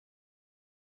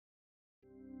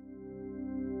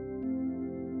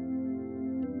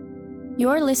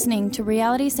You're listening to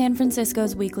Reality San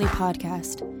Francisco's weekly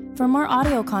podcast. For more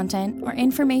audio content or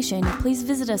information, please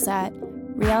visit us at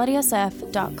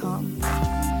realitysf.com.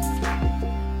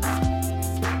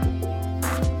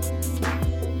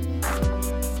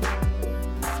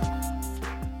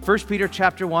 1 Peter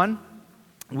chapter 1.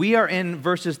 We are in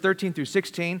verses 13 through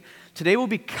 16. Today will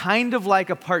be kind of like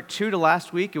a part 2 to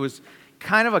last week. It was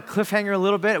kind of a cliffhanger a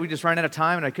little bit. We just ran out of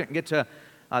time and I couldn't get to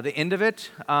the end of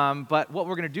it. But what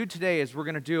we're going to do today is we're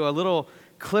going to do a little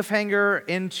cliffhanger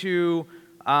into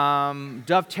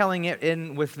dovetailing it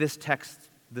in with this text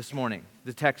this morning,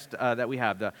 the text that we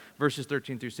have, the verses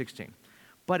 13 through 16.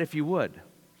 But if you would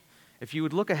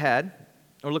look ahead,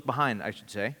 or look behind, I should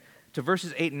say, to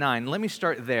verses 8 and 9. Let me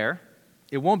start there.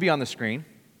 It won't be on the screen,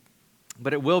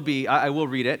 but it will be. I will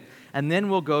read it, and then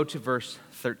we'll go to verse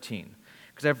 13.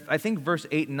 Because I think verse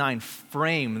 8 and 9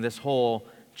 frame this whole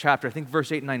chapter. I think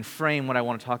verse 8 and 9 frame what I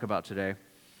want to talk about today.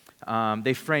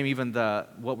 They frame even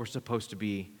what we're supposed to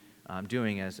be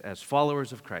doing as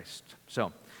followers of Christ.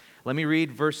 So let me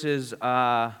read verses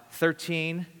verses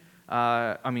 8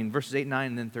 and 9,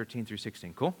 and then 13 through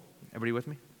 16. Cool? Everybody with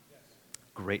me? Yes.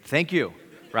 Great. Thank you,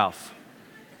 Ralph.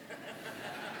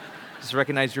 Just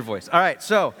recognize your voice. All right,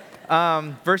 so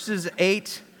verses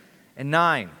 8 and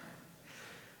 9.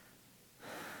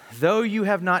 Though you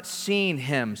have not seen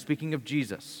him, speaking of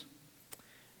Jesus,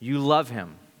 you love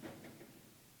him.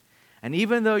 And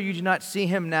even though you do not see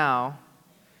him now,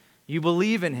 you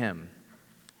believe in him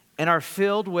and are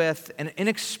filled with an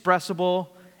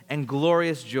inexpressible and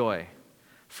glorious joy.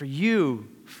 For you,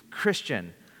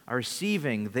 Christian, are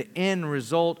receiving the end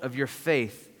result of your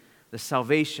faith, the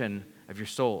salvation of your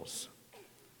souls.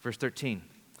 Verse 13.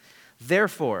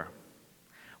 Therefore,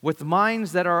 with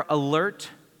minds that are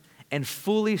alert and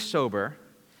fully sober,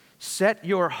 set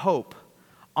your hope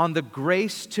on the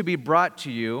grace to be brought to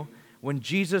you when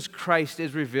Jesus Christ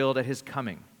is revealed at his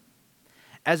coming.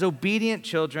 As obedient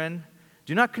children,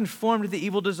 do not conform to the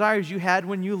evil desires you had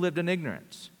when you lived in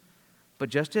ignorance. But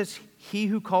just as he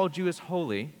who called you is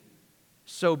holy,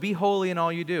 so be holy in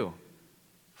all you do.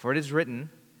 For it is written,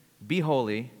 be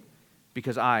holy,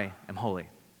 because I am holy.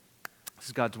 This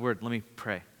is God's word. Let me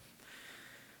pray.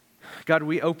 God,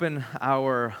 we open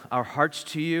our hearts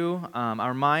to you,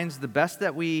 our minds, the best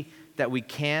that we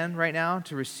can right now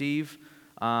to receive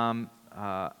kind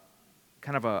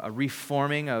of a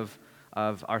reforming of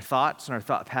our thoughts and our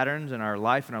thought patterns and our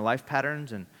life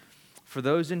patterns. And for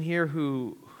those in here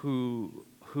who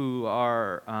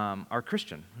are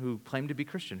Christian, who claim to be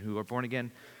Christian, who are born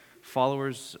again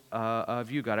followers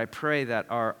of you, God, I pray that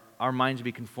our minds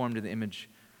be conformed to the image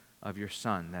of your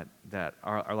Son, that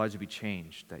our lives would be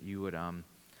changed, that you would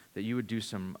do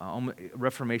some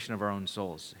reformation of our own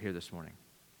souls here this morning.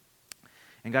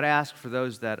 And God, I ask for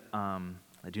those that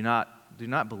do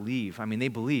not believe. I mean, they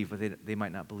believe, but they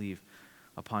might not believe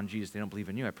upon Jesus. They don't believe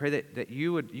in you. I pray that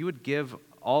you would give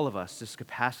all of us this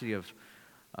capacity of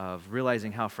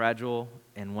realizing how fragile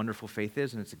and wonderful faith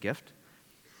is, and it's a gift.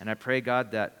 And I pray, God,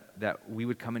 that we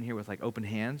would come in here with like open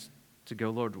hands to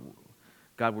go, Lord,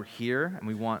 God, we're here, and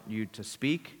we want you to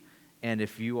speak. And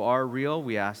if you are real,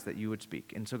 we ask that you would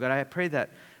speak. And so, God, I pray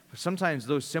that sometimes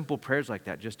those simple prayers like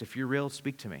that, just if you're real,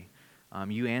 speak to me.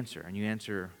 You answer, and you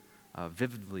answer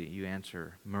vividly. You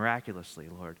answer miraculously,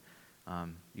 Lord.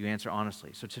 You answer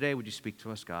honestly. So today, would you speak to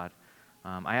us, God?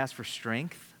 I ask for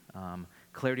strength,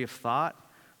 clarity of thought,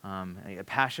 a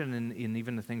passion in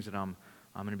even the things that I'm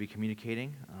going to be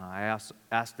communicating. I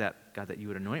ask that, God, that you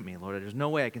would anoint me, Lord. There's no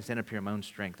way I can stand up here in my own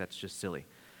strength. That's just silly.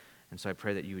 And so I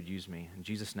pray that you would use me. In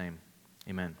Jesus' name,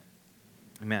 amen.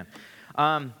 Amen.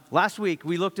 Last week,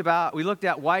 we looked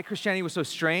at why Christianity was so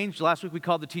strange. Last week, we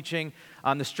called the teaching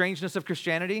the strangeness of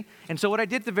Christianity. And so what I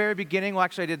did at the very beginning, well,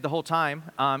 actually I did the whole time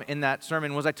in that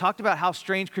sermon, was I talked about how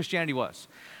strange Christianity was.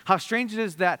 How strange it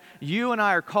is that you and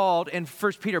I are called in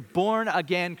 1 Peter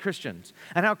born-again Christians.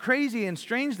 And how crazy and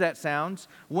strange that sounds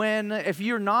when if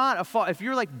you're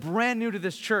like brand new to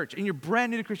this church and you're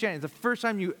brand new to Christianity, it's the first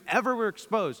time you ever were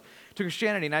exposed to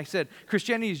Christianity. And I said,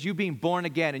 Christianity is you being born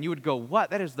again. And you would go,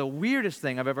 what? That is the weirdest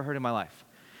thing I've ever heard in my life.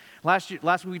 Last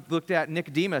week we looked at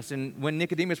Nicodemus, and when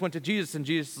Nicodemus went to Jesus, and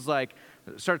Jesus was like,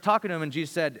 started talking to him, and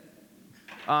Jesus said,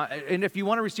 and if you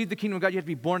want to receive the kingdom of God, you have to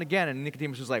be born again. And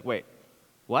Nicodemus was like, wait,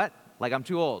 what? Like, I'm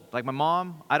too old. Like, my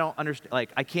mom, I don't understand.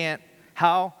 Like, I can't.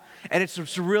 How? And it's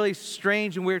a really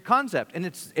strange and weird concept. And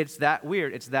it's that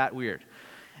weird. It's that weird.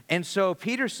 And so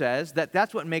Peter says that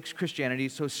that's what makes Christianity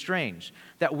so strange,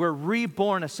 that we're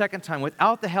reborn a second time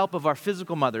without the help of our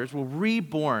physical mothers. We're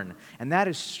reborn, and that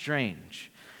is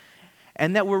strange.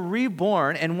 And that we're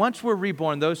reborn, and once we're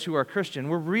reborn, those who are Christian,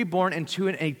 we're reborn into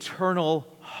an eternal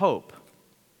hope.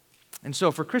 And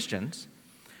so for Christians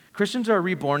are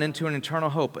reborn into an eternal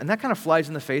hope. And that kind of flies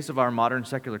in the face of our modern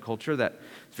secular culture that's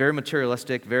very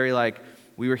materialistic, very like,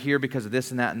 we were here because of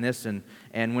this and that and this, and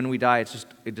when we die,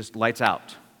 it just lights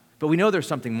out. But we know there's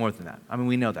something more than that. I mean,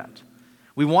 we know that.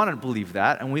 We want to believe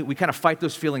that, and we kind of fight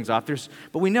those feelings off.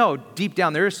 But we know deep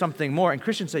down there is something more. And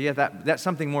Christians say, yeah, that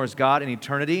something more is God and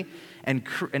eternity. And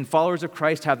followers of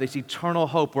Christ have this eternal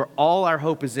hope where all our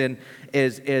hope is in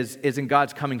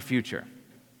God's coming future.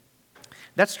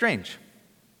 That's strange.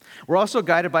 We're also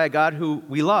guided by a God who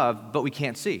we love, but we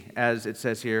can't see, as it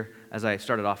says here, as I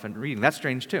started off in reading. That's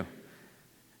strange too.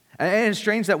 And it's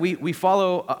strange that we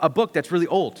follow a book that's really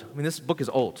old. I mean, this book is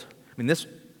old. I mean, this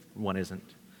one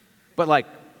isn't. But like,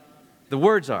 the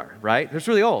words are, right? It's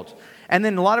really old. And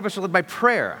then a lot of us are led by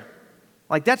prayer.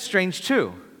 Like, that's strange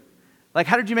too. Like,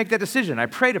 how did you make that decision? I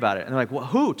prayed about it. And they're like, well,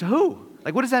 who? To who?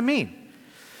 Like, what does that mean?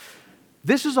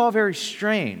 This is all very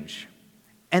strange.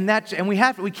 And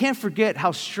we can't forget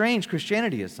how strange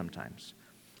Christianity is sometimes.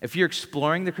 If you're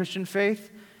exploring the Christian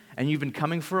faith and you've been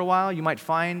coming for a while, you might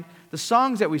find the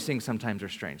songs that we sing sometimes are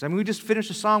strange. I mean, we just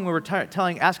finished a song where we're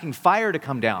asking fire to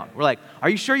come down. We're like, are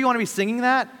you sure you want to be singing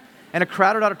that in a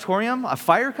crowded auditorium? A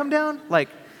fire come down? Like,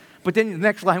 but then the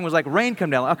next line was like, rain come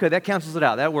down. Okay, that cancels it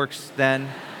out. That works then.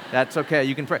 That's okay.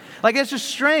 You can pray. Like, it's just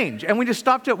strange. And we just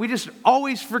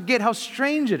always forget how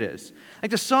strange it is.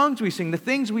 Like the songs we sing, the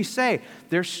things we say,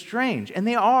 they're strange. And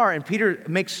they are. And Peter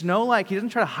makes he doesn't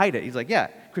try to hide it. He's like, yeah,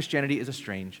 Christianity is a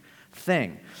strange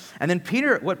thing. And then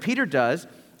what Peter does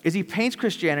is he paints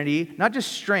Christianity not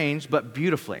just strange, but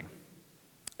beautifully.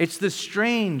 It's the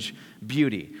strange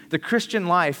beauty. The Christian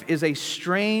life is a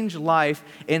strange life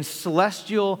in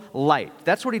celestial light.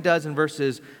 That's what he does in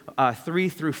verses 3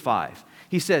 through 5.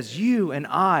 He says, you and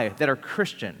I that are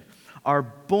Christian are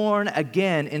born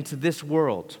again into this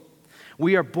world.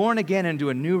 We are born again into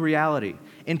a new reality,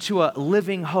 into a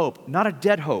living hope, not a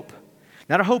dead hope.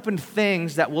 Not a hope in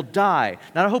things that will die.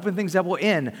 Not a hope in things that will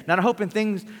end. Not a hope in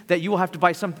things that you will have to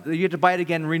buy you have to buy it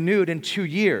again renewed in 2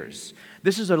 years.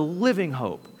 This is a living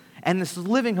hope. And this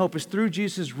living hope is through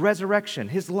Jesus' resurrection,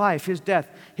 his life, his death,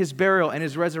 his burial, and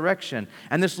his resurrection.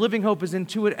 And this living hope is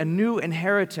into it a new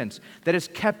inheritance that is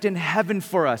kept in heaven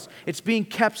for us. It's being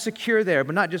kept secure there,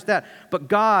 but not just that. But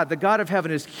God, the God of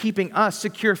heaven, is keeping us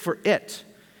secure for it.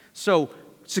 So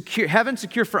heaven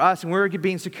secure for us, and we're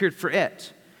being secured for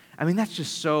it. I mean, that's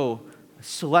just so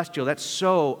celestial. That's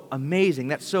so amazing.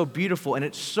 That's so beautiful. And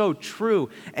it's so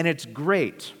true. And it's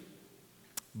great.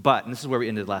 But, and this is where we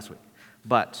ended last week,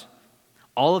 but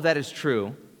all of that is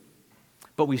true,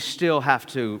 but we still have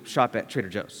to shop at Trader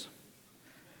Joe's.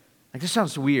 Like, this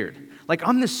sounds weird. Like,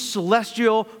 I'm this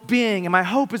celestial being, and my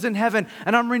hope is in heaven,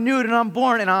 and I'm renewed, and I'm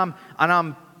born, and I'm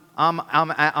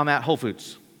at Whole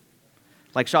Foods.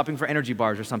 Like shopping for energy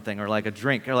bars or something, or like a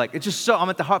drink, or like, it's just so, I'm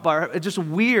at the hot bar, it's just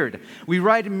weird. We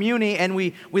ride in Muni, and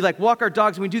we like walk our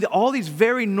dogs, and we do all these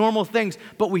very normal things,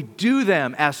 but we do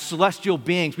them as celestial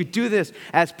beings. We do this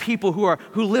as people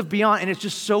who live beyond, and it's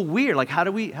just so weird. Like, how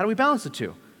do we balance the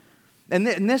two? And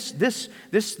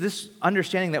this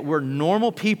understanding that we're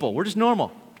normal people, we're just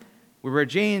normal. We wear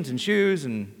jeans and shoes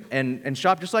and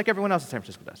shop just like everyone else in San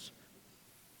Francisco does.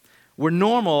 We're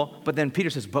normal, but then Peter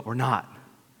says, but we're not.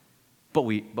 But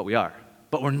we are.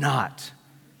 But we're not.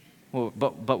 Well,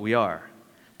 but we are.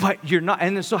 But you're not.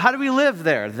 And so how do we live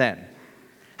there then?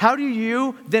 How do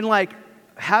you then like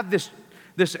have this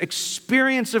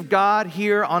experience of God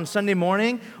here on Sunday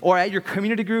morning or at your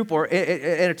community group or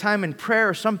at a time in prayer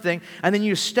or something, and then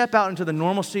you step out into the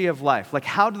normalcy of life? Like,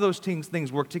 how do those things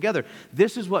work together?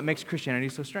 This is what makes Christianity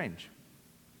so strange.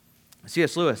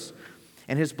 C.S. Lewis,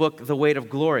 in his book, The Weight of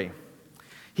Glory,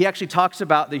 he actually talks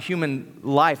about the human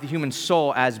life, the human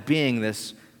soul, as being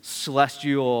this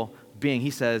celestial being. He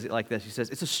says it like this. He says,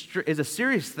 it's a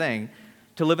serious thing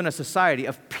to live in a society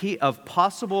of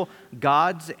possible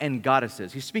gods and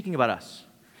goddesses. He's speaking about us.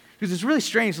 Because it's really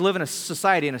strange to live in a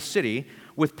society, in a city,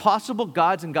 with possible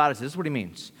gods and goddesses. This is what he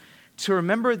means. To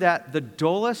remember that the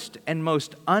dullest and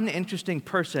most uninteresting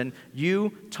person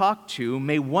you talk to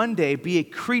may one day be a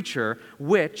creature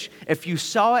which, if you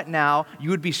saw it now, you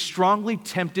would be strongly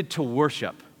tempted to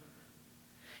worship.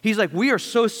 He's like, we are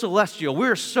so celestial, we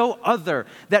are so other,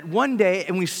 that one day,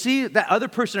 and we see that other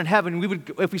person in heaven,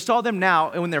 if we saw them now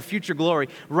and in their future glory,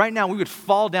 right now we would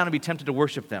fall down and be tempted to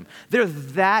worship them. They're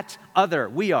that other,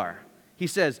 we are. He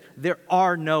says, there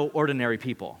are no ordinary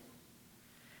people.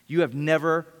 You have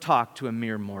never talked to a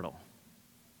mere mortal.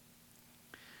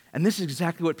 And this is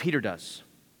exactly what Peter does.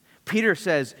 Peter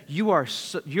says, you're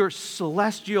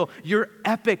celestial, you're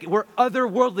epic, we're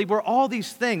otherworldly, we're all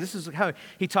these things. This is how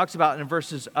he talks about in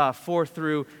verses 4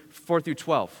 through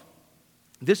 12.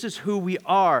 This is who we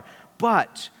are,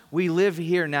 but we live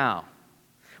here now.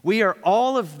 We are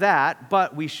all of that,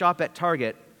 but we shop at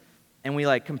Target and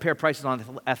we compare prices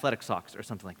on athletic socks or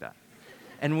something like that.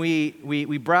 And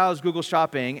we browse Google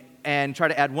Shopping and try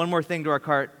to add one more thing to our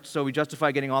cart so we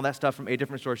justify getting all that stuff from 8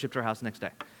 different stores shipped to our house the next day.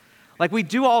 We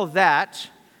do all that,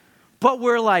 but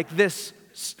we're like this,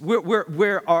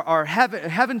 we're our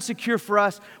heaven's secure for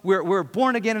us. We're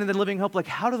born again in the living hope.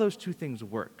 How do those two things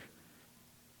work?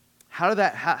 How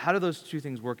do those two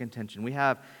things work in tension?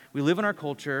 We live in our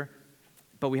culture,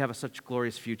 but we have such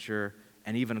glorious future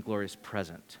and even a glorious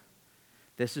present.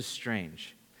 This is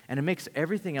strange. And it makes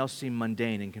everything else seem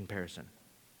mundane in comparison.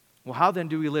 Well, how then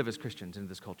do we live as Christians in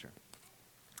this culture?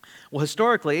 Well,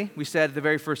 historically, we said the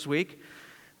very first week,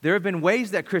 there have been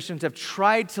ways that Christians have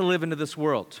tried to live into this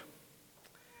world.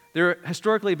 There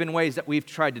historically have been ways that we've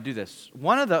tried to do this.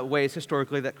 One of the ways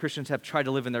historically that Christians have tried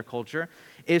to live in their culture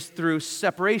is through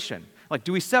separation.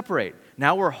 Do we separate?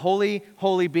 Now we're holy,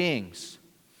 holy beings.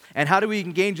 And how do we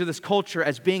engage with this culture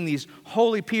as being these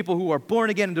holy people who are born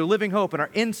again into living hope and our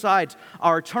insides,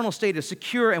 our eternal state is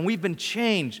secure and we've been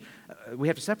changed? We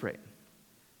have to separate.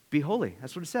 Be holy.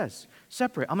 That's what it says.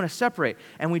 Separate. I'm going to separate.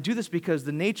 And we do this because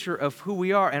the nature of who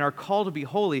we are and our call to be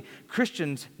holy,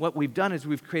 Christians, what we've done is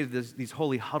we've created these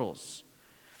holy huddles.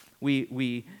 We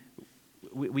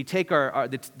take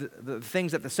the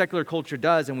things that the secular culture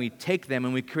does and we take them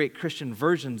and we create Christian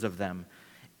versions of them.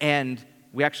 And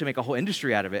we actually make a whole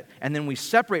industry out of it. And then we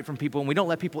separate from people and we don't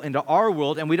let people into our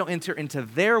world and we don't enter into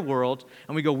their world.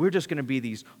 And we go, we're just going to be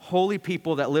these holy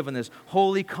people that live in this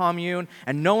holy commune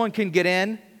and no one can get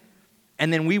in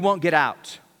and then we won't get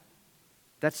out.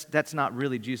 That's not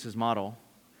really Jesus' model.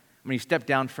 When he stepped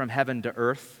down from heaven to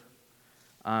earth,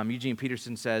 Eugene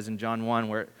Peterson says in John 1,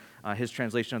 where his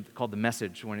translation called The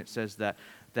Message, when it says that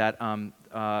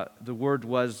the Word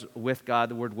was with God,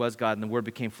 the Word was God, and the Word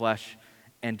became flesh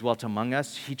and dwelt among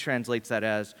us. He translates that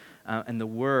as, and the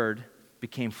Word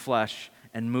became flesh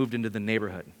and moved into the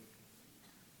neighborhood.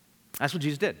 That's what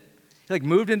Jesus did. He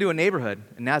moved into a neighborhood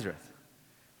in Nazareth.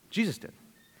 Jesus did.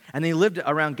 And then he lived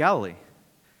around Galilee.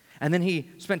 And then he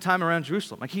spent time around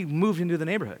Jerusalem. He moved into the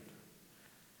neighborhood.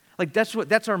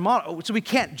 That's our model. So we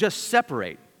can't just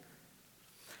separate.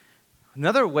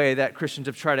 Another way that Christians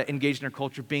have tried to engage in our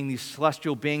culture, being these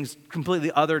celestial beings, completely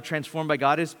other, transformed by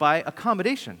God, is by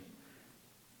accommodation.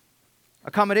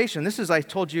 Accommodation. I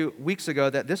told you weeks ago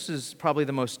that this is probably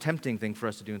the most tempting thing for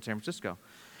us to do in San Francisco.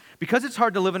 Because it's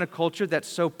hard to live in a culture that's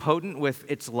so potent with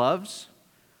its loves,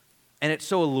 and it's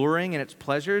so alluring in its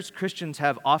pleasures, Christians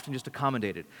have often just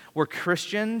accommodated. Where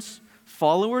Christians,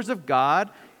 followers of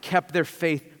God, kept their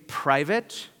faith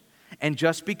private and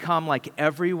just become like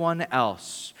everyone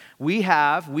else. We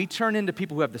turn into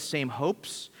people who have the same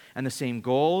hopes and the same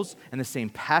goals and the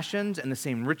same passions and the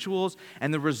same rituals,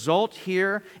 and the result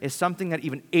here is something that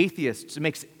even atheists, it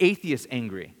makes atheists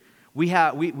angry. We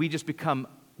have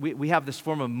this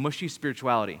form of mushy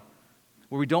spirituality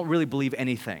where we don't really believe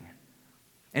anything.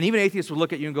 And even atheists would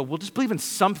look at you and go, well, just believe in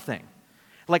something.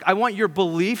 I want your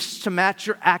beliefs to match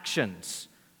your actions.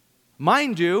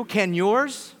 Mine do, can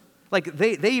yours?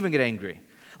 They even get angry.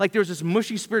 There's this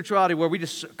mushy spirituality where we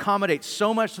just accommodate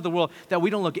so much to the world that we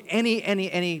don't look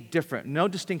any different. No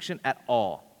distinction at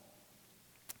all.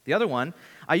 The other one,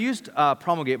 I used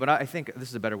promulgate, but I think this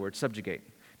is a better word, subjugate.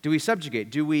 Do we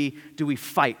subjugate? Do we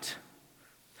fight?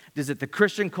 Is it the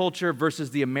Christian culture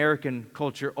versus the American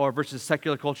culture or versus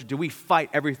secular culture? Do we fight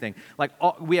everything?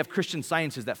 We have Christian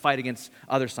sciences that fight against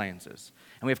other sciences.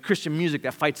 And we have Christian music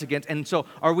that fights against. And so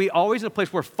are we always in a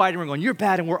place where we're fighting, we're going, you're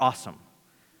bad and we're awesome?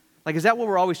 Is that what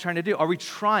we're always trying to do? Are we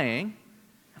trying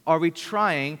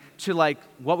to,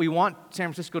 what we want San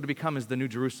Francisco to become is the New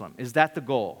Jerusalem? Is that the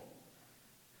goal?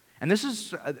 And this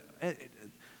is, let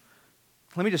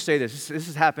me just say this. This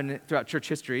has happened throughout church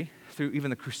history, through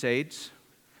even the Crusades,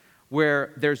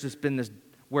 where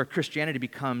where Christianity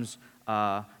becomes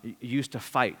used to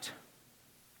fight.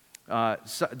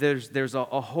 So there's a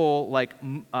whole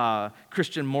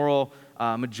Christian moral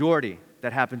majority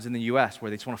that happens in the U.S. where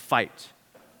they just want to fight.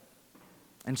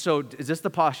 And so is this the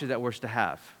posture that we're to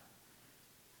have?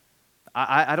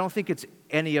 I don't think it's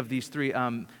any of these three.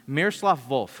 Miroslav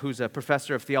Volf, who's a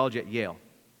professor of theology at Yale,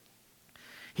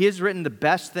 he has written the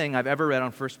best thing I've ever read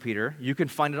on 1 Peter. You can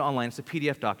find it online. It's a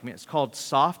PDF document. It's called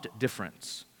Soft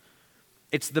Difference.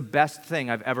 It's the best thing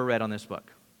I've ever read on this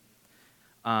book.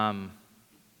 In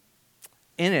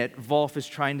it, Volf is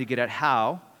trying to get at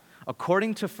how,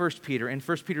 according to 1 Peter, in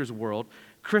 1 Peter's world,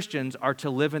 Christians are to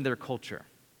live in their culture.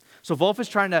 So Volf is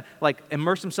trying to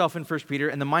immerse himself in 1 Peter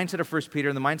and the mindset of 1 Peter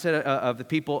and the mindset of the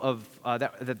people of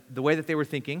the way that they were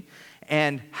thinking,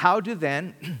 and how do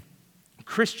then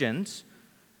Christians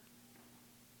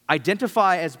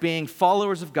identify as being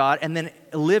followers of God and then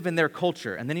live in their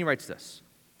culture. And then he writes this.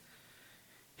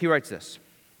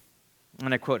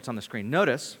 And I quote, it's on the screen.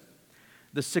 Notice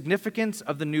the significance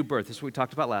of the new birth. This is what we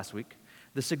talked about last week.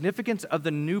 The significance of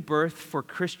the new birth for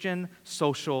Christian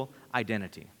social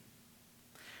identity.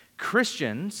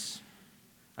 Christians,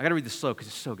 I got to read this slow because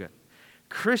it's so good.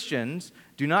 Christians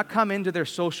do not come into their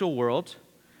social world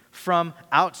from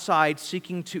outside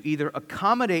seeking to either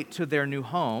accommodate to their new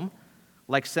home,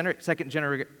 like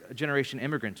second-generation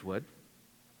immigrants would,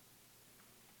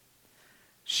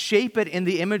 shape it in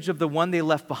the image of the one they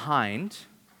left behind,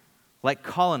 like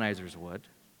colonizers would,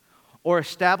 or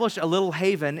establish a little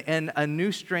haven in a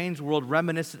new strange world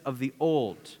reminiscent of the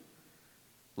old,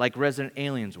 like resident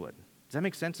aliens would. Does that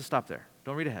make sense? To stop there.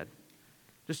 Don't read ahead.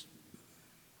 Just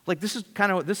like this is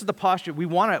the posture we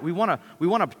want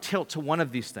to tilt to one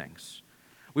of these things.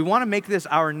 We want to make this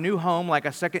our new home, like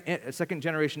a second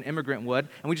generation immigrant would,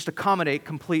 and we just accommodate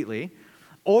completely.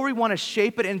 Or we want to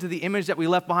shape it into the image that we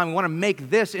left behind. We want to make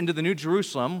this into the New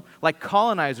Jerusalem, like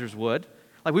colonizers would.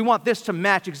 Like we want this to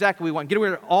match exactly what we want. Get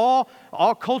rid of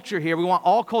all culture here. We want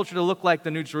all culture to look like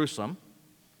the New Jerusalem.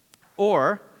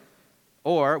 Or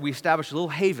we establish a little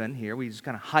haven here. We just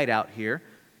kind of hide out here,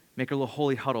 make a little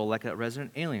holy huddle like a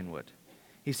resident alien would.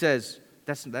 He says,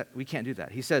 we can't do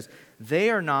that. He says,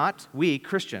 we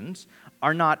Christians,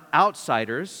 are not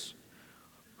outsiders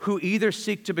who either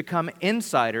seek to become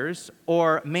insiders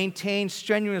or maintain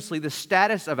strenuously the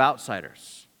status of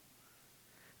outsiders.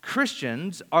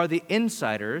 Christians are the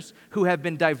insiders who have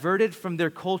been diverted from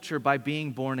their culture by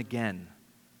being born again.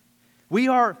 We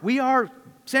are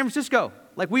San Francisco,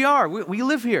 like we are. We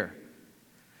live here.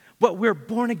 But we're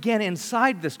born again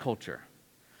inside this culture.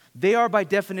 They are, by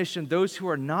definition, those who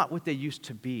are not what they used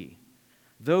to be,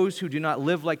 those who do not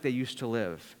live like they used to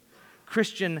live.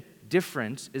 Christian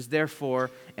difference is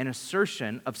therefore an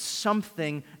assertion of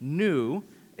something new,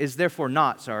 an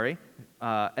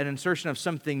insertion of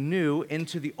something new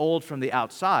into the old from the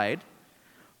outside,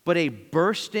 but a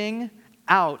bursting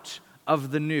out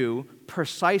of the new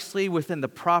precisely within the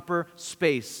proper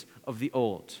space of the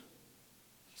old.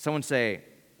 Someone say,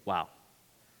 wow,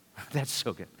 that's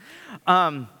so good.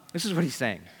 This is what he's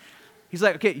saying. He's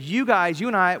like, okay, you guys, you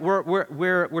and I,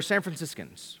 we're San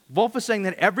Franciscans. Wolf is saying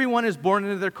that everyone is born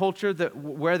into their culture,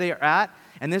 where they are at.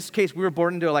 In this case, we were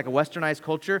born into like a westernized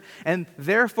culture, and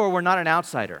therefore we're not an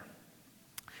outsider.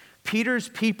 Peter's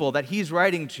people that he's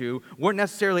writing to weren't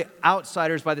necessarily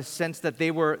outsiders by the sense that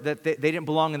they didn't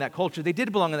belong in that culture. They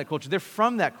did belong in that culture. They're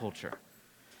from that culture.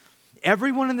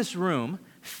 Everyone in this room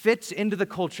fits into the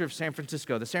culture of San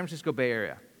Francisco, the San Francisco Bay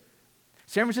Area.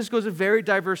 San Francisco is a very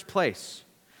diverse place,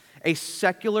 a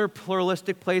secular,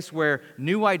 pluralistic place where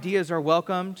new ideas are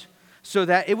welcomed, so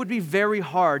that it would be very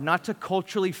hard not to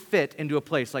culturally fit into a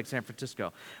place like San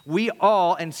Francisco. We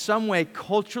all, in some way,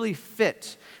 culturally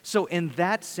fit. So in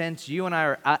that sense, you and I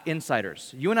are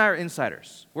insiders. You and I are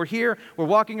insiders. We're here, we're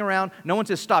walking around, no one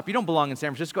says, stop, you don't belong in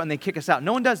San Francisco, and they kick us out.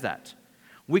 No one does that.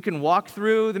 We can walk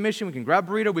through the Mission, we can grab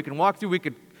a burrito, we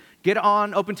could get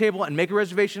on Open Table and make a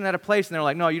reservation at a place, and they're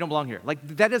like, no, you don't belong here. Like,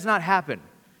 that does not happen.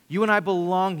 You and I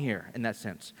belong here in that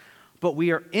sense. But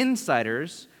we are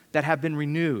insiders that have been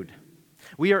renewed.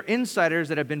 We are insiders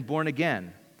that have been born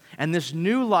again. And this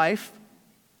new life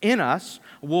in us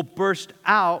will burst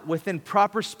out within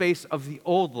proper space of the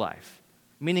old life,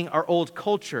 meaning our old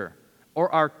culture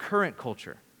or our current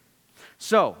culture.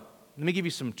 So, let me give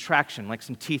you some traction, like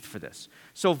some teeth for this.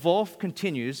 So Wolf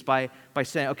continues by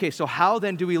saying, okay, so how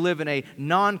then do we live in a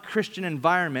non-Christian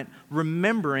environment,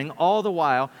 remembering all the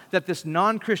while that this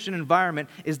non-Christian environment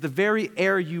is the very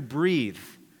air you breathe?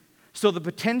 So the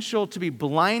potential to be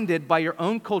blinded by your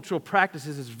own cultural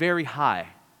practices is very high.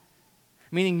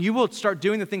 Meaning you will start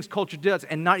doing the things culture does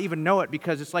and not even know it,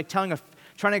 because it's like trying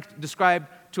to describe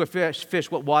to a fish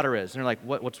what water is. And they're like,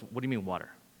 what do you mean water?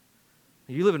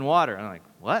 You live in water. And I'm like,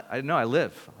 what? I know I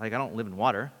live. Like, I don't live in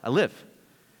water. I live.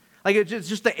 Like, it's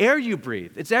just the air you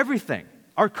breathe. It's everything.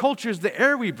 Our culture is the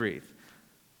air we breathe.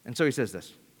 And so he says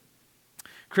this.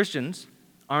 Christians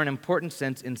are in an important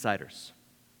sense insiders.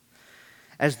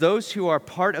 As those who are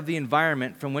part of the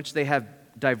environment from which they have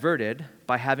diverted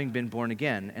by having been born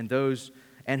again,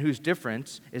 and whose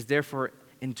difference is therefore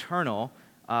internal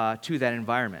to that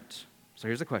environment. So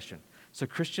here's the question. So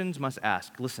Christians must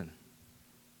ask, listen,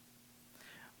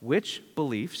 which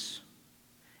beliefs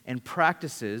and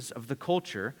practices of the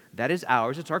culture that is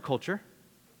ours, it's our culture,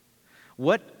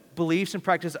 what beliefs and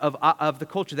practices of the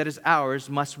culture that is ours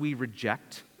must we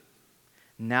reject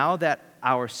now that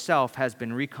our self has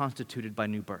been reconstituted by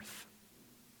new birth?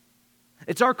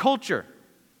 It's our culture.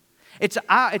 It's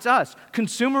us.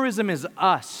 Consumerism is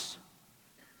us.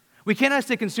 We cannot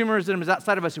say consumerism is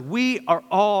outside of us. We are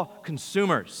all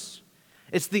consumers.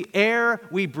 It's the air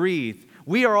we breathe.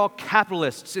 We are all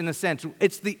capitalists in a sense.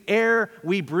 It's the air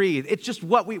we breathe. It's just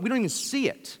what we don't even see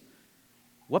it.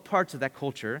 What parts of that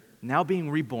culture, now being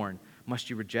reborn, must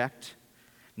you reject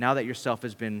now that yourself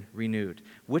has been renewed?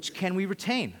 Which can we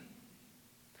retain?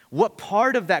 What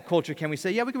part of that culture can we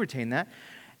say, yeah, we can retain that?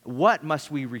 What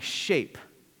must we reshape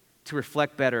to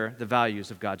reflect better the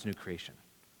values of God's new creation?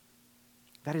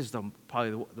 That is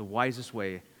probably the wisest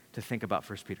way to think about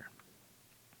 1 Peter.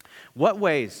 What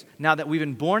ways, now that we've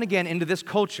been born again into this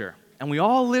culture, and we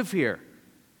all live here,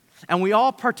 and we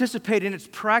all participate in its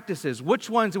practices, which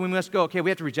ones do we must go, okay, we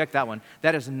have to reject that one.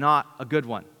 That is not a good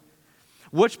one.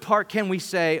 Which part can we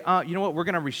say, you know what, we're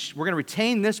going to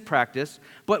retain this practice,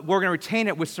 but we're going to retain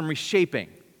it with some reshaping.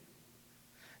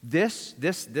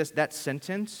 That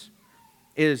sentence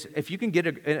is, if you can get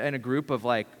in a group of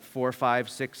like 4, 5,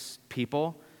 6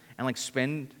 people and like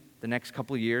spend the next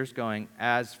couple of years going,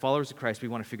 as followers of Christ, we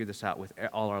want to figure this out with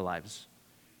all our lives.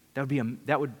 That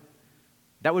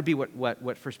would be what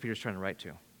 1 Peter is trying to write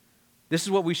to. This is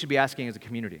what we should be asking as a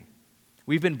community.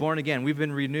 We've been born again. We've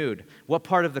been renewed. What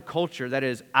part of the culture that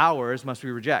is ours must we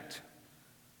reject?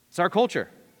 It's our culture.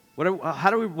 What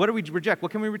do we reject?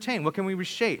 What can we retain? What can we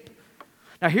reshape?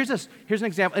 Now, here's an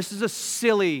example. This is a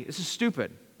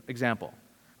stupid example.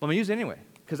 But I'm going to use it anyway.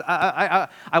 Because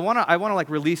I want to like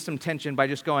release some tension by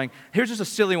just going, here's just a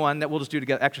silly one that we'll just do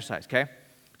together, exercise, okay?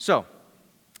 So,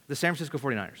 the San Francisco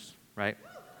 49ers, right?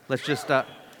 Let's just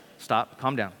stop,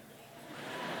 calm down.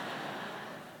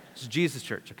 This is Jesus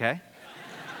Church, okay?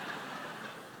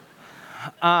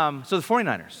 So the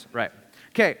 49ers, right?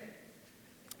 Okay.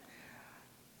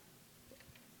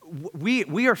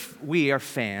 We are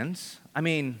fans. I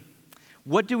mean,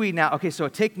 what do we now? Okay, so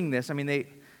taking this, I mean,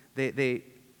 they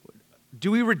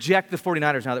do we reject the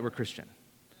 49ers now that we're Christian?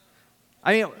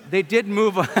 I mean, they did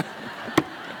move.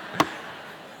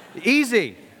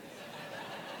 Easy.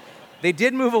 They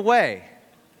did move away.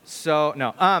 So,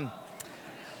 no.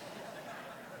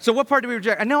 So what part do we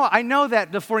reject? I know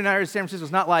that the 49ers, San Francisco,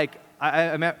 is not like,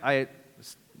 I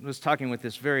was talking with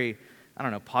this very,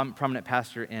 prominent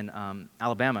pastor in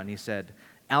Alabama, and he said,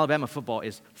 Alabama football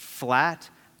is flat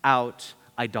out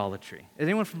idolatry. Does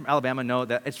anyone from Alabama know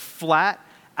that? It's flat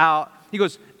out. He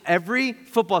goes, every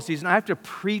football season, I have to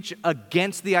preach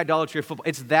against the idolatry of football.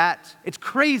 It's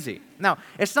crazy. Now,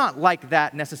 it's not like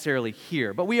that necessarily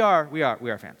here, but we are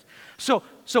fans. So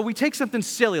we take something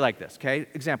silly like this, okay?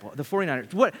 Example, the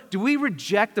 49ers. Do we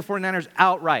reject the 49ers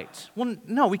outright? Well,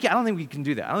 no, we can't. I don't think we can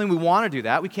do that. I don't think we want to do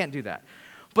that. We can't do that.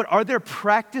 But are there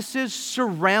practices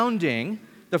surrounding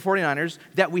the 49ers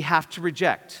that we have to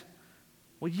reject?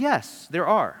 Well, yes, there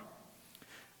are.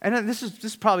 And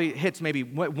this probably hits maybe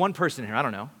one person here. I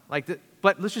don't know.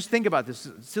 But let's just think about this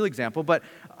silly example. But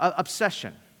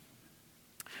obsession,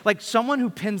 like someone who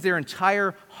pins their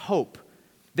entire hope,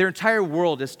 their entire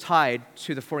world is tied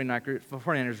to the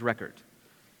 49ers record.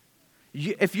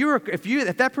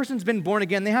 If that person's been born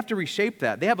again, they have to reshape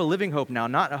that. They have a living hope now,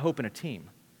 not a hope in a team.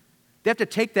 They have to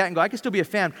take that and go, I can still be a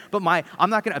fan, but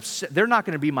they're not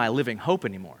going to be my living hope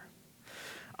anymore.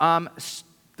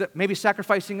 Maybe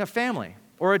sacrificing a family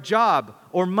or a job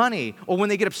or money, or when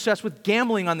they get obsessed with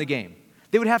gambling on the game.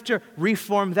 They would have to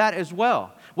reform that as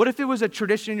well. What if it was a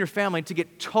tradition in your family to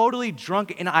get totally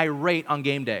drunk and irate on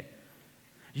game day?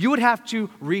 You would have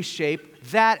to reshape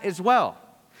that as well.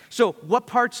 So what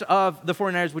parts of the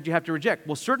 49ers would you have to reject?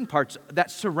 Well, certain parts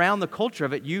that surround the culture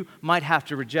of it, you might have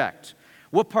to reject.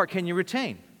 What part can you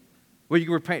retain? Well,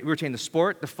 you retain the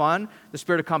sport, the fun, the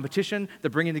spirit of competition, the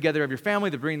bringing together of your family,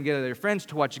 the bringing together of your friends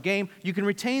to watch a game. You can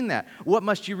retain that. What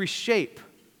must you reshape?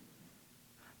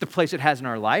 The place it has in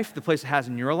our life, the place it has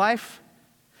in your life.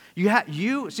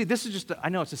 See, this is just, I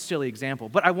know it's a silly example,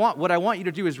 but what I want you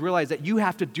to do is realize that you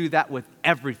have to do that with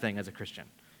everything as a Christian.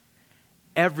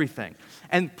 Everything.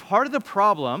 And part of the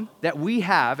problem that we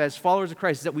have as followers of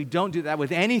Christ is that we don't do that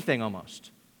with anything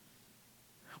almost.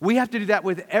 We have to do that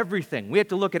with everything. We have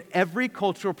to look at every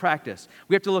cultural practice.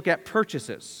 We have to look at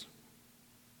purchases.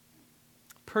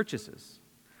 Purchases.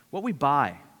 What we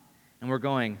buy. And we're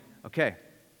going, okay,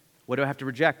 what do I have to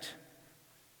reject?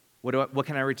 What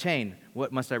can I retain?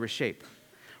 What must I reshape?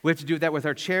 We have to do that with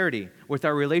our charity, with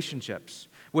our relationships,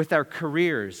 with our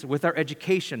careers, with our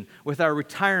education, with our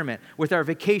retirement, with our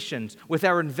vacations, with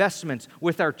our investments,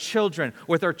 with our children,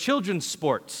 with our children's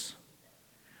sports.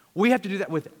 We have to do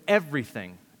that with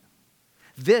everything.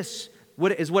 This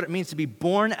is what it means to be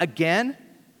born again,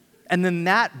 and then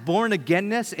that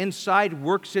born-againness inside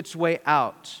works its way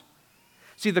out.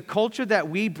 See, the culture that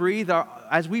we breathe,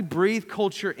 as we breathe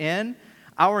culture in,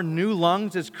 our new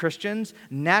lungs as Christians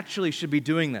naturally should be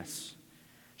doing this.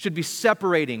 Should be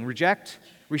separating, reject,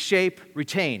 reshape,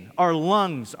 retain. Our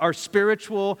lungs, our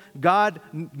spiritual,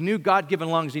 new God-given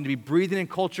lungs need to be breathing in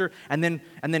culture and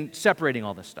then separating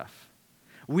all this stuff.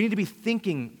 We need to be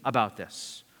thinking about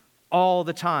this all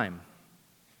the time.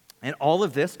 And all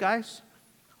of this, guys,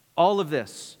 all of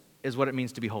this is what it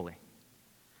means to be holy.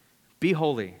 Be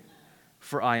holy,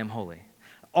 for I am holy.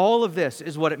 All of this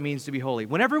is what it means to be holy.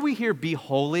 Whenever we hear be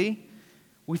holy,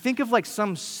 we think of like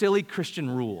some silly Christian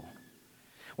rule.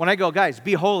 When I go, guys,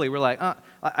 be holy, we're like,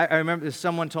 I remember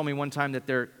someone told me one time that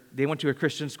they went to a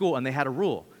Christian school and they had a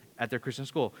rule at their Christian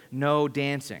school: no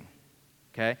dancing,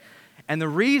 okay? And the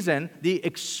reason, the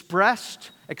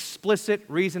explicit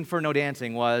reason for no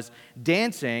dancing was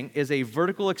dancing is a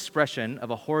vertical expression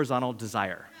of a horizontal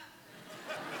desire.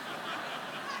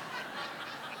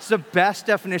 It's the best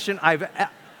definition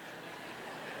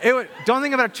don't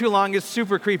think about it too long, it's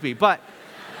super creepy, but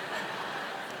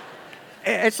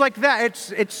it's like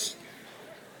that.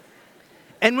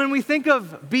 And when we think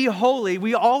of be holy,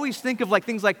 we always think of like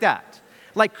things like that,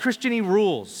 like Christian-y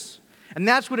rules. And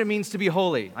that's what it means to be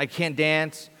holy. I can't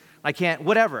dance, I can't,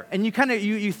 whatever. And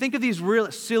you think of these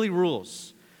real silly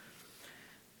rules.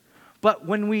 But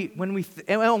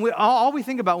all we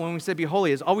think about when we say be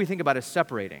holy is all we think about is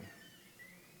separating.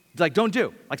 It's like don't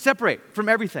do, like separate from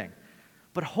everything.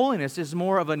 But holiness is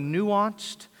more of a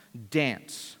nuanced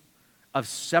dance of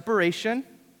separation,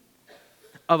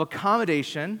 of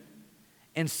accommodation,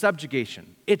 and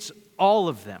subjugation. It's all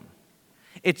of them.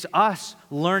 It's us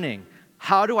learning,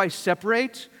 how do I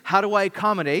separate? How do I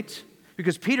accommodate?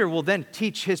 Because Peter will then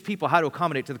teach his people how to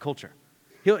accommodate to the culture.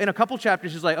 In a couple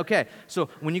chapters, he's like, okay, so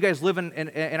when you guys live in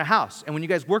a house, and when you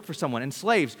guys work for someone, and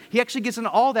slaves, he actually gets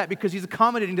into all that because he's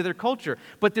accommodating to their culture.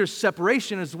 But there's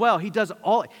separation as well.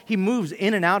 He moves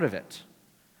in and out of it.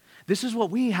 This is what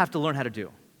we have to learn how to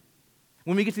do.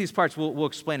 When we get to these parts, we'll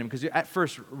explain them, because at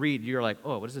first read, you're like,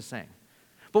 oh, what is this saying?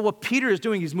 But what Peter is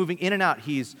doing, he's moving in and out.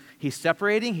 He's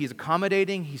separating, he's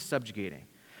accommodating, he's subjugating.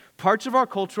 Parts of our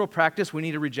cultural practice we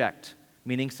need to reject,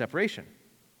 meaning separation.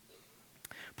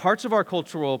 Parts of our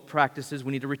cultural practices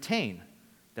we need to retain.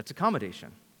 That's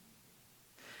accommodation.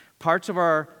 Parts of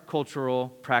our cultural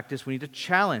practice we need to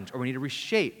challenge or we need to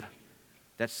reshape.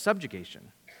 That's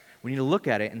subjugation. We need to look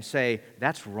at it and say,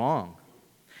 that's wrong.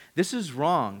 This is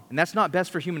wrong, and that's not best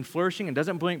for human flourishing and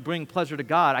doesn't bring pleasure to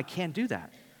God. I can't do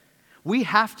that. We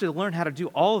have to learn how to do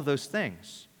all of those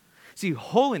things. See,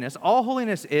 holiness, all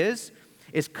holiness is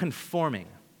conforming.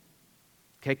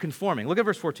 Okay, conforming. Look at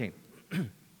verse 14.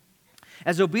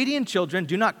 As obedient children,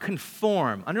 do not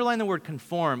conform. Underline the word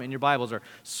conform in your Bibles, or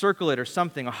circle it or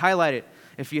something, or highlight it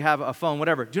if you have a phone,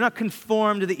 whatever. Do not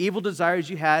conform to the evil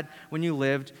desires you had when you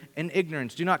lived in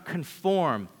ignorance. Do not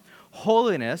conform.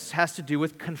 Holiness has to do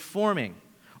with conforming,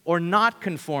 or not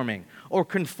conforming, or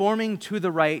conforming to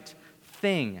the right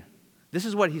thing. This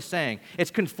is what he's saying.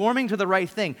 It's conforming to the right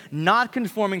thing, not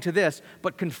conforming to this,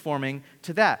 but conforming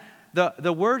to that.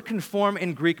 The word conform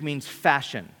in Greek means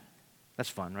fashion. That's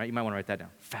fun, right? You might want to write that down.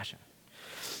 Fashion.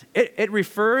 It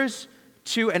refers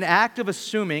to an act of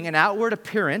assuming an outward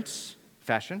appearance,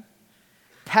 fashion,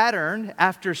 patterned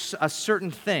after a certain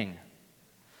thing.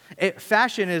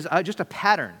 Fashion is just a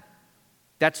pattern.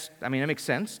 That makes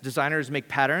sense. Designers make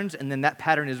patterns, and then that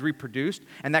pattern is reproduced,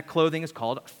 and that clothing is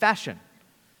called fashion.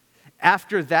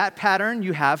 After that pattern,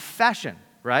 you have fashion,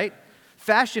 right?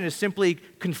 Fashion is simply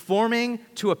conforming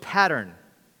to a pattern.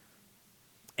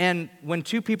 And when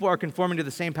two people are conforming to the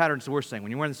same pattern, it's the worst thing.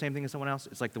 When you're wearing the same thing as someone else,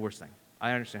 it's like the worst thing.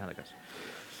 I understand how that goes.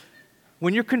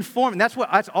 When you're conforming, that's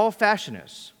all fashion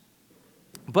is.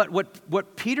 But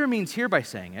what Peter means here by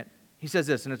saying it, he says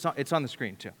this, and it's on the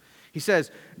screen too. He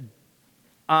says,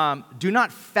 do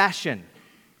not fashion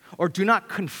or do not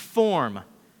conform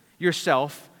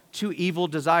yourself to evil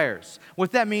desires.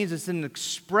 What that means is an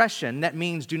expression that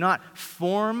means do not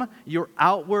form your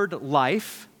outward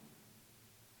life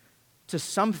to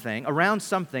something, around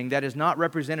something that is not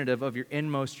representative of your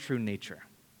inmost true nature.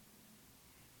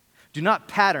 Do not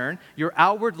pattern your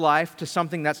outward life to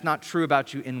something that's not true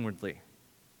about you inwardly.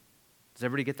 Does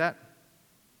everybody get that?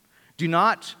 Do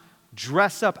not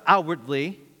dress up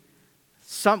outwardly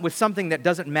with something that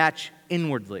doesn't match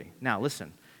inwardly. Now,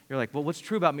 listen. You're like, well, what's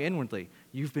true about me inwardly?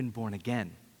 You've been born again.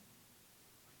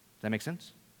 Does that make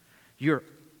sense?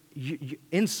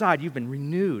 Inside, you've been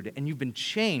renewed and you've been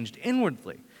changed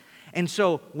inwardly. And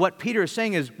so what Peter is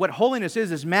saying is what holiness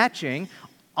is matching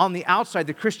on the outside,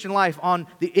 the Christian life, on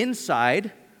the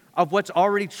inside of what's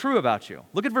already true about you.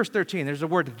 Look at verse 13. There's a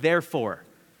word, therefore.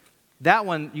 That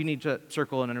one you need to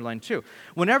circle and underline too.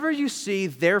 Whenever you see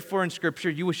therefore in Scripture,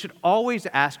 you should always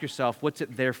ask yourself, what's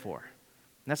it there for?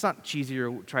 And that's not cheesy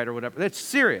or trite or whatever. That's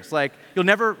serious. Like, you'll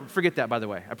never forget that, by the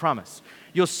way, I promise.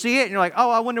 You'll see it and you're like, oh,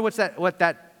 I wonder what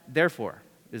that therefore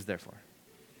is there for.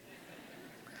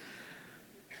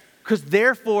 Because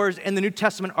therefores in the New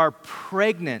Testament are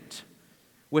pregnant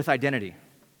with identity.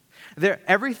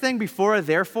 Everything before a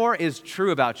therefore is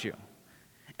true about you.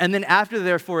 And then after the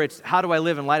therefore, it's how do I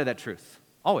live in light of that truth?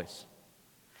 Always.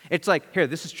 It's like, here,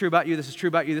 this is true about you, this is true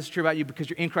about you, this is true about you because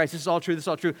you're in Christ, this is all true, this is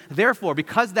all true. Therefore,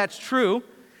 because that's true,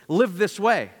 live this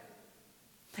way.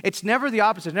 It's never the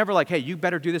opposite. It's never like, hey, you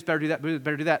better do this, better do that,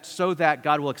 better do that, so that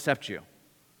God will accept you.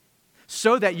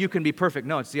 So that you can be perfect.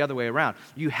 No, it's the other way around.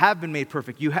 You have been made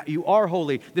perfect. You are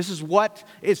holy. This is what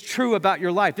is true about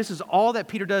your life. This is all that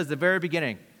Peter does at the very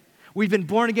beginning. We've been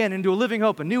born again into a living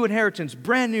hope, a new inheritance,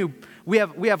 brand new. We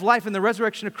have life in the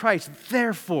resurrection of Christ.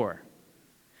 Therefore,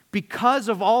 because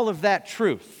of all of that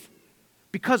truth,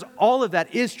 because all of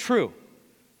that is true,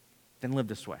 then live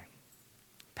this way.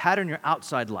 Pattern your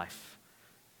outside life.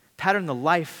 Pattern the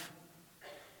life.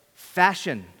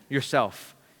 Fashion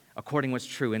yourself according to what's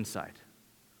true inside.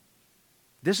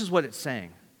 This is what it's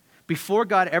saying. Before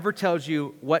God ever tells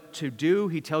you what to do,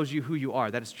 he tells you who you are.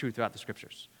 That is true throughout the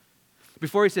Scriptures.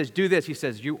 Before he says, do this, he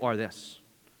says, you are this.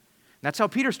 And that's how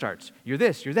Peter starts. You're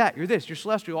this, you're that, you're this, you're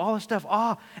celestial, all this stuff,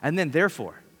 and then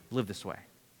therefore, live this way.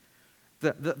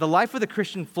 The life of the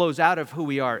Christian flows out of who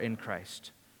we are in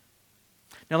Christ.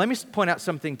 Now let me point out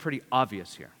something pretty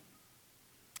obvious here.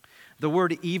 The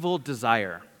word evil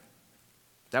desire.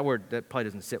 That word, that probably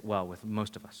doesn't sit well with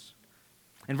most of us.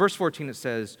 In verse 14 it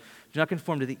says, do not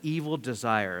conform to the evil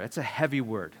desire. That's a heavy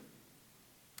word.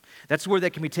 That's a word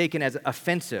that can be taken as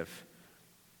offensive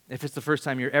if it's the first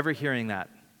time you're ever hearing that.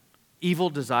 Evil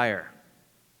desire.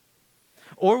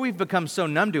 Or we've become so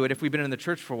numb to it if we've been in the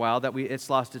church for a while that it's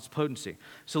lost its potency.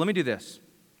 So let me do this.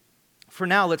 For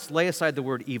now, let's lay aside the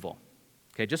word evil.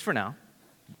 Okay, just for now.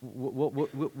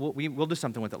 We'll do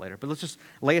something with it later. But let's just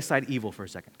lay aside evil for a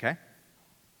second, okay?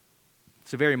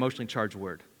 It's a very emotionally charged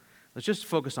word. Let's just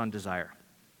focus on desire.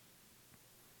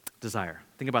 Desire.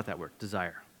 Think about that word,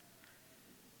 desire.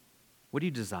 What do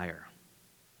you desire?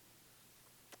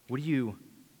 What do you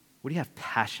have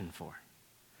passion for?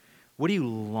 What do you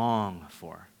long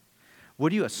for? What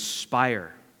do you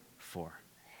aspire for?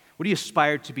 What do you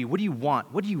aspire to be? What do you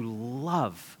want? What do you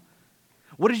love?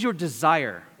 What is your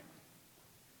desire?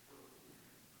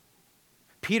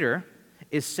 Peter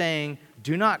is saying,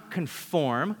 do not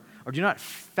conform or do not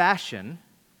fashion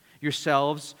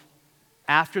yourselves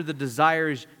after the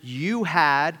desires you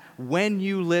had when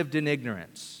you lived in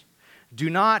ignorance. Do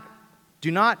not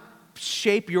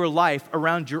shape your life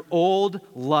around your old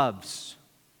loves.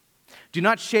 Do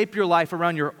not shape your life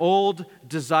around your old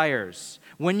desires.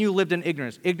 When you lived in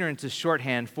ignorance, ignorance is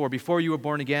shorthand for before you were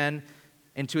born again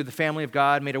into the family of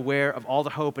God, made aware of all the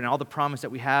hope and all the promise that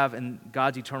we have in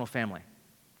God's eternal family.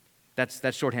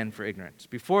 That's shorthand for ignorance.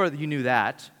 Before you knew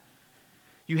that,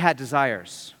 you had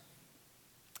desires.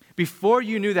 Before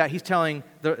you knew that, he's telling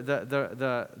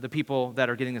the people that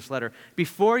are getting this letter,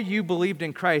 before you believed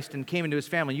in Christ and came into his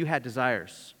family, you had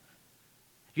desires.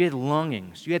 You had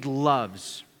longings. You had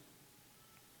loves.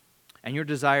 And your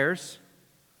desires,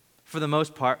 for the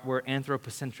most part, were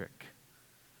anthropocentric.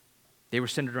 They were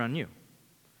centered around you.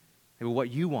 They were what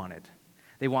you wanted.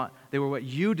 They were what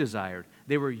you desired.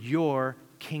 They were your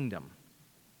kingdom.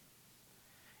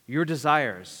 Your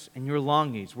desires and your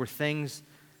longings were things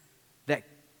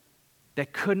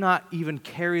that could not even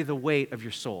carry the weight of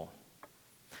your soul.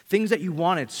 Things that you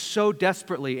wanted so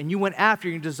desperately, and you went after,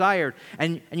 and you desired,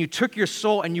 and you took your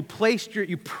soul and you pressed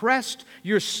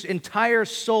your entire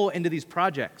soul into these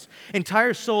projects,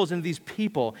 entire souls into these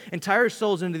people, entire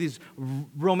souls into these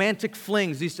romantic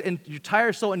flings, your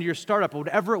entire soul into your startup, or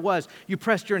whatever it was. You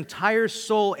pressed your entire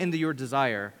soul into your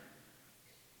desire.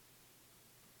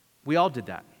 We all did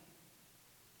that.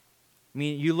 I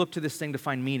mean, you look to this thing to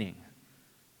find meaning.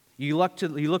 You look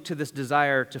to this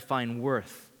desire to find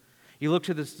worth. You look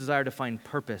to this desire to find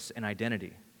purpose and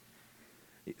identity.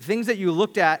 Things that you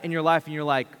looked at in your life and you're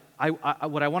like,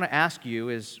 what I want to ask you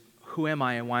is, who am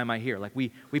I and why am I here? Like we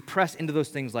press into those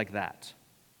things like that.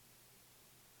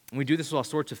 And we do this with all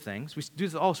sorts of things. We do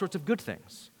this with all sorts of good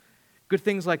things. Good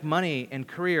things like money and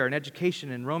career and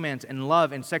education and romance and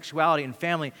love and sexuality and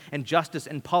family and justice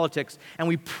and politics. And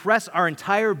we press our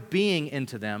entire being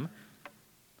into them.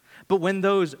 But when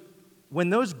those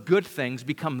good things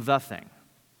become the thing,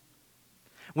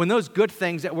 when those good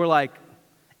things that we're like,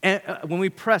 when we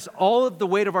press all of the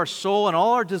weight of our soul and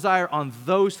all our desire on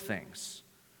those things,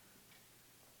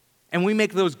 and we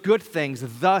make those good things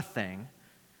the thing,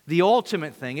 the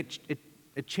ultimate thing,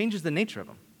 it changes the nature of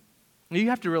them. Now, you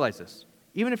have to realize this.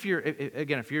 Even if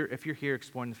you're here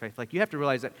exploring the faith, like, you have to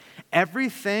realize that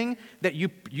everything that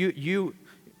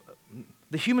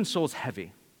the human soul is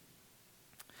heavy.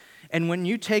 And when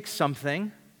you take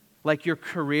something like your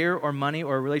career or money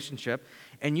or a relationship,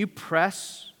 and you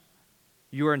press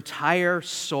your entire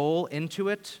soul into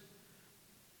it,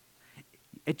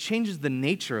 it changes the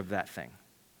nature of that thing.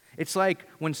 It's like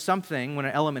when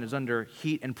an element is under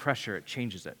heat and pressure, it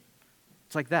changes it.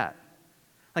 It's like that.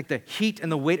 Like the heat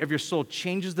and the weight of your soul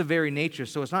changes the very nature,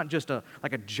 so it's not just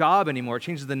like a job anymore, it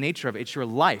changes the nature of it. It's your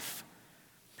life.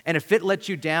 And if it lets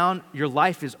you down, your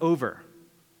life is over.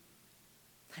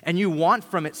 And you want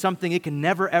from it something it can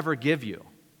never, ever give you.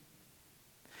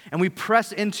 And we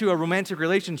press into a romantic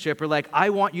relationship. We're like, I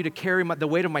want you to carry the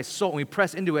weight of my soul. And we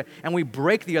press into it, and we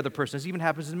break the other person. This even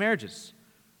happens in marriages.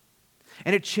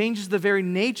 And it changes the very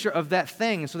nature of that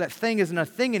thing. So that thing isn't a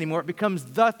thing anymore. It becomes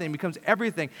the thing, it becomes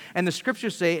everything. And the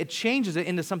scriptures say it changes it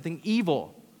into something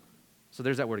evil. So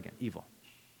there's that word again, evil.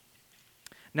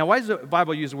 Now, why does the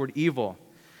Bible use the word evil?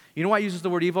 You know why it uses the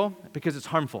word evil? Because it's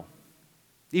harmful.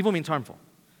 Evil means harmful.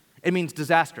 It means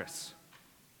disastrous.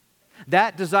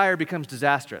 That desire becomes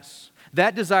disastrous.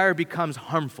 That desire becomes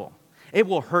harmful. It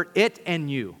will hurt it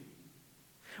and you.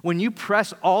 When you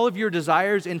press all of your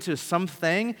desires into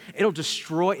something, it'll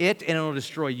destroy it and it'll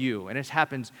destroy you. And it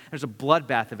happens, there's a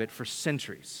bloodbath of it for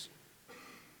centuries.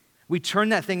 We turn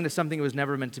that thing into something it was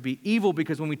never meant to be. Evil,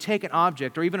 because when we take an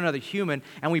object or even another human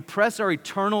and we press our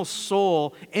eternal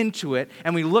soul into it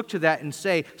and we look to that and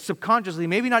say subconsciously,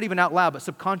 maybe not even out loud, but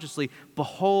subconsciously,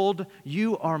 behold,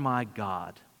 you are my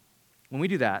God. When we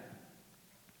do that,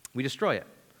 we destroy it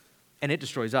and it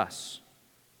destroys us.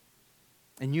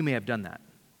 And you may have done that.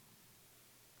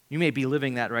 You may be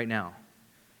living that right now.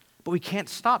 But we can't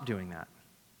stop doing that.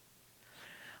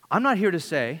 I'm not here to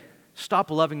say, stop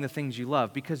loving the things you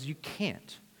love, because you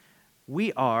can't.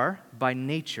 We are, by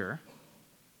nature,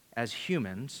 as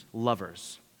humans,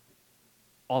 lovers.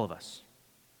 All of us.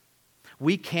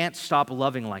 We can't stop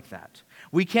loving like that.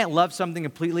 We can't love something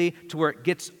completely to where it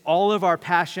gets all of our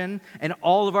passion and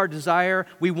all of our desire.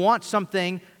 We want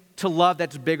something to love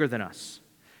that's bigger than us.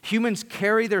 Humans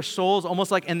carry their souls almost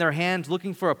like in their hands,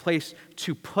 looking for a place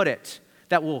to put it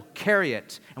that will carry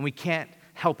it, and we can't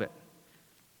help it.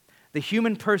 The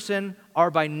human person are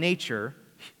by nature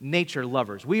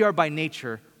lovers. We are by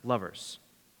nature lovers.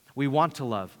 We want to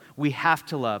love. We have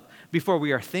to love. Before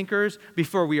we are thinkers,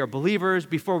 before we are believers,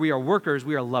 before we are workers,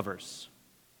 we are lovers.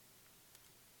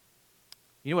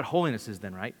 You know what holiness is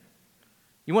then, right?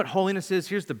 You know what holiness is?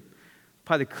 Here's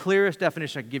probably the clearest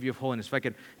definition I can give you of holiness.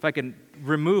 If I can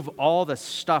remove all the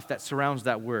stuff that surrounds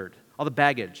that word, all the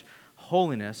baggage,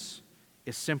 holiness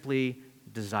is simply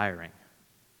desiring.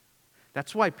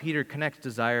 That's why Peter connects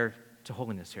desire to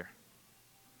holiness here.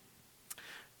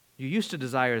 You used to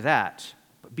desire that,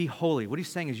 but be holy. What he's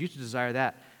saying is you used to desire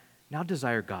that. Now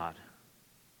desire God.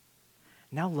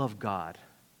 Now love God.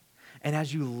 And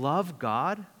as you love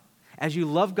God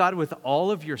with all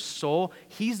of your soul,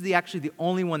 he's actually the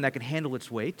only one that can handle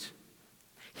its weight.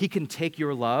 He can take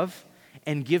your love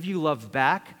and give you love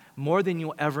back more than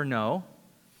you'll ever know.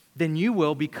 Then you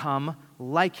will become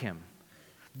like him.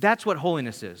 That's what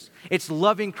holiness is. It's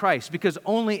loving Christ, because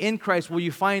only in Christ will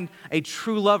you find a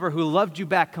true lover who loved you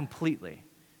back completely,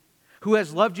 who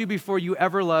has loved you before you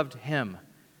ever loved him.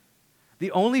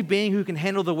 The only being who can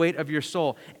handle the weight of your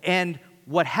soul. And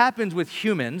what happens with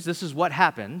humans, this is what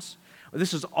happens.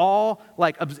 This is all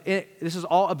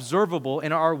observable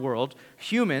in our world.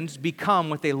 Humans become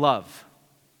what they love.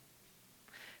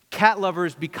 Cat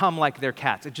lovers become like their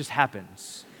cats. It just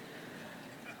happens.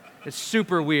 It's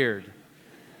super weird.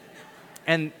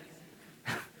 And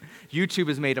YouTube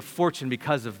has made a fortune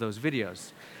because of those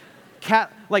videos.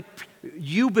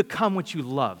 You become what you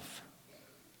love.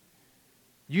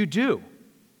 You do.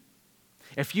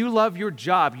 If you love your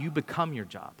job, you become your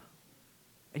job.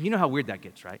 And you know how weird that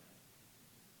gets, right?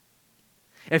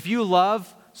 If you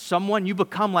love someone, you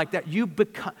become like that.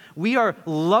 We are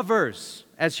lovers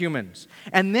as humans.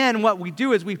 And then what we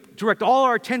do is we direct all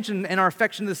our attention and our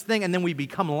affection to this thing, and then we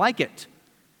become like it.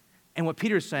 And what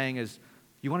Peter's saying is,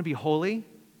 you want to be holy?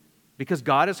 Because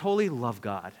God is holy, love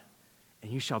God,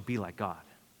 and you shall be like God.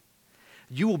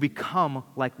 You will become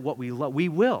like what we love. We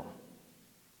will.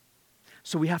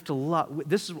 So we have to love.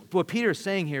 This is what Peter is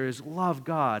saying here is love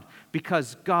God,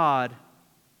 because God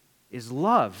is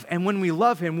love. And when we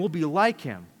love him, we'll be like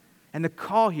him. And the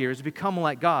call here is to become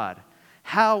like God.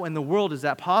 How in the world is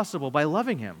that possible? By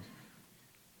loving him.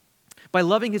 By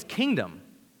loving his kingdom.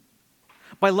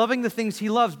 By loving the things he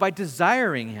loves, by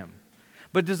desiring him.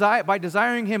 But by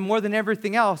desiring him more than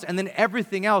everything else, and then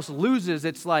everything else loses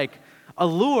its like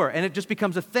allure, and it just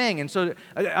becomes a thing. And so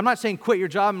I'm not saying quit your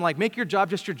job. I'm like, make your job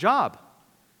just your job,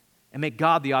 and make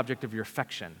God the object of your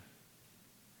affection.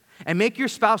 And make your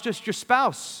spouse just your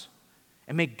spouse,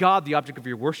 and make God the object of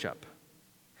your worship.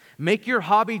 Make your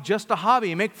hobby just a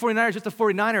hobby, and make 49ers just the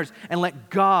 49ers, and let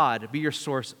God be your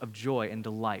source of joy and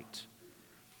delight.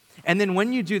 And then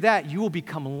when you do that, you will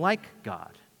become like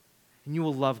God, and you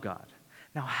will love God.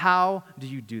 Now, how do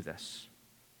you do this?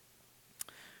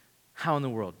 How in the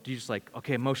world? Do you just like,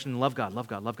 okay, emotion, love God, love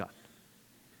God, love God?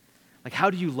 Like, how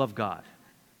do you love God?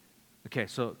 Okay,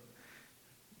 so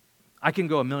I can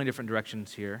go a million different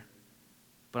directions here,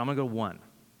 but I'm going to go one.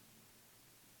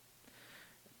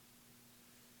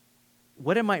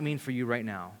 What it might mean for you right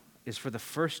now is for the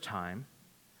first time,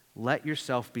 let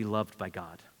yourself be loved by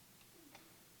God.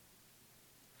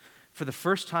 For the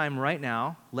first time right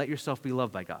now, let yourself be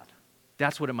loved by God.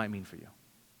 That's what it might mean for you.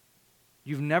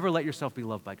 You've never let yourself be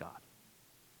loved by God.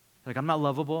 Like, I'm not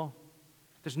lovable.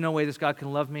 There's no way this God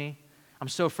can love me. I'm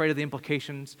so afraid of the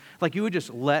implications. Like, you would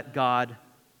just let God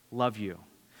love you.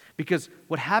 Because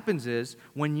what happens is,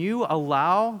 when you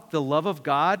allow the love of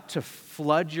God to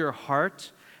flood your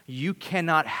heart, you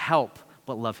cannot help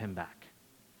but love him back.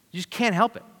 You just can't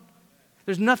help it.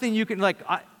 There's nothing you can,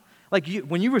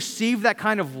 when you receive that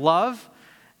kind of love,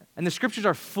 and the scriptures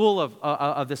are full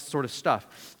of this sort of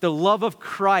stuff. The love of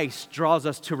Christ draws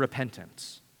us to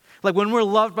repentance. Like, when we're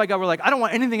loved by God, we're like, I don't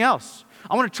want anything else.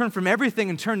 I want to turn from everything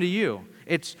and turn to you.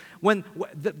 It's when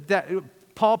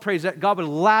Paul prays that God would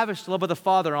lavish the love of the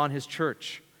Father on his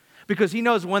church. Because he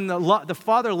knows when the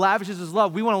Father lavishes his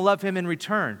love, we want to love him in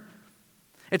return.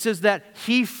 It says that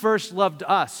he first loved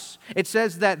us. It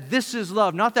says that this is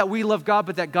love, not that we love God,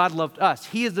 but that God loved us.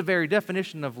 He is the very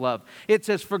definition of love. It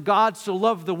says, for God so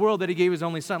loved the world that he gave his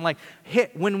only son. Like,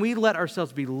 when we let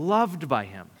ourselves be loved by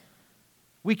him,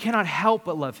 we cannot help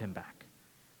but love him back.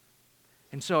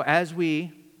 And so as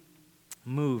we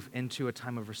move into a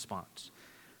time of response,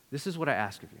 this is what I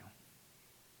ask of you.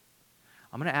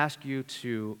 I'm going to ask you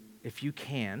to, if you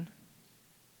can,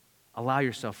 allow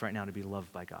yourself right now to be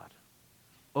loved by God.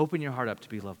 Open your heart up to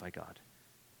be loved by God.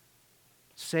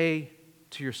 Say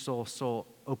to your soul,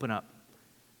 open up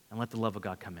and let the love of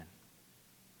God come in.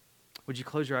 Would you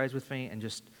close your eyes with me and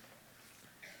just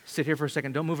sit here for a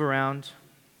second? Don't move around.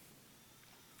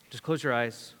 Just close your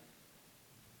eyes.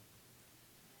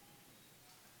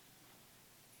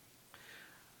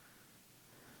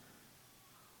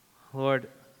 Lord,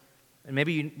 and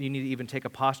maybe you need to even take a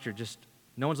posture, just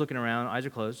no one's looking around, eyes are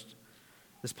closed.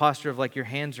 This posture of like your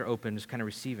hands are open, just kind of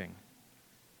receiving.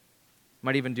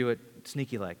 Might even do it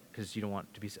sneaky-like because you don't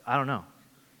want to be, I don't know.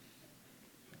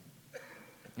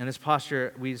 In this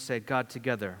posture, we say, God,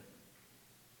 together,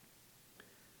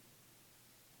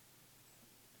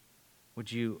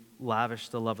 would you lavish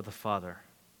the love of the Father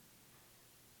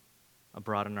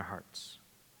abroad in our hearts?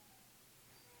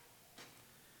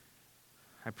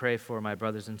 I pray for my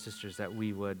brothers and sisters that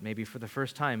we would, maybe for the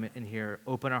first time in here,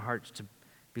 open our hearts to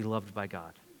be loved by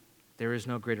God. There is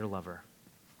no greater lover.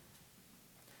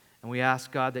 And we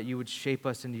ask, God, that you would shape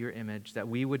us into your image, that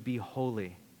we would be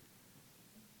holy.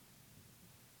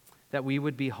 That we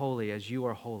would be holy as you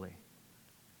are holy.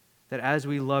 That as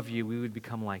we love you, we would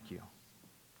become like you.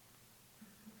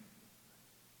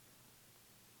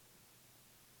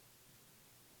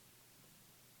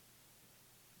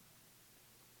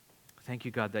 Thank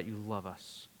you, God, that you love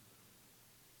us.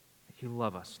 That you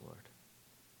love us, Lord.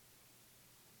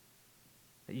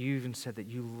 That you even said that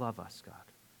you love us, God.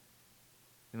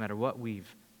 No matter what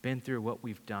we've been through, what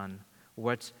we've done,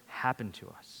 what's happened to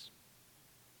us.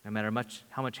 No matter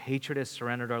how much hatred has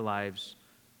surrounded our lives,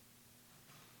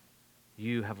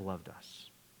 you have loved us.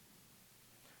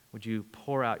 Would you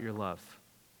pour out your love?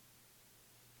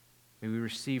 May we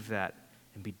receive that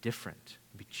and be different,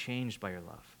 and be changed by your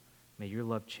love. May your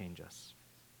love change us.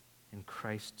 In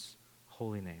Christ's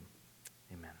holy name,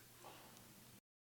 amen.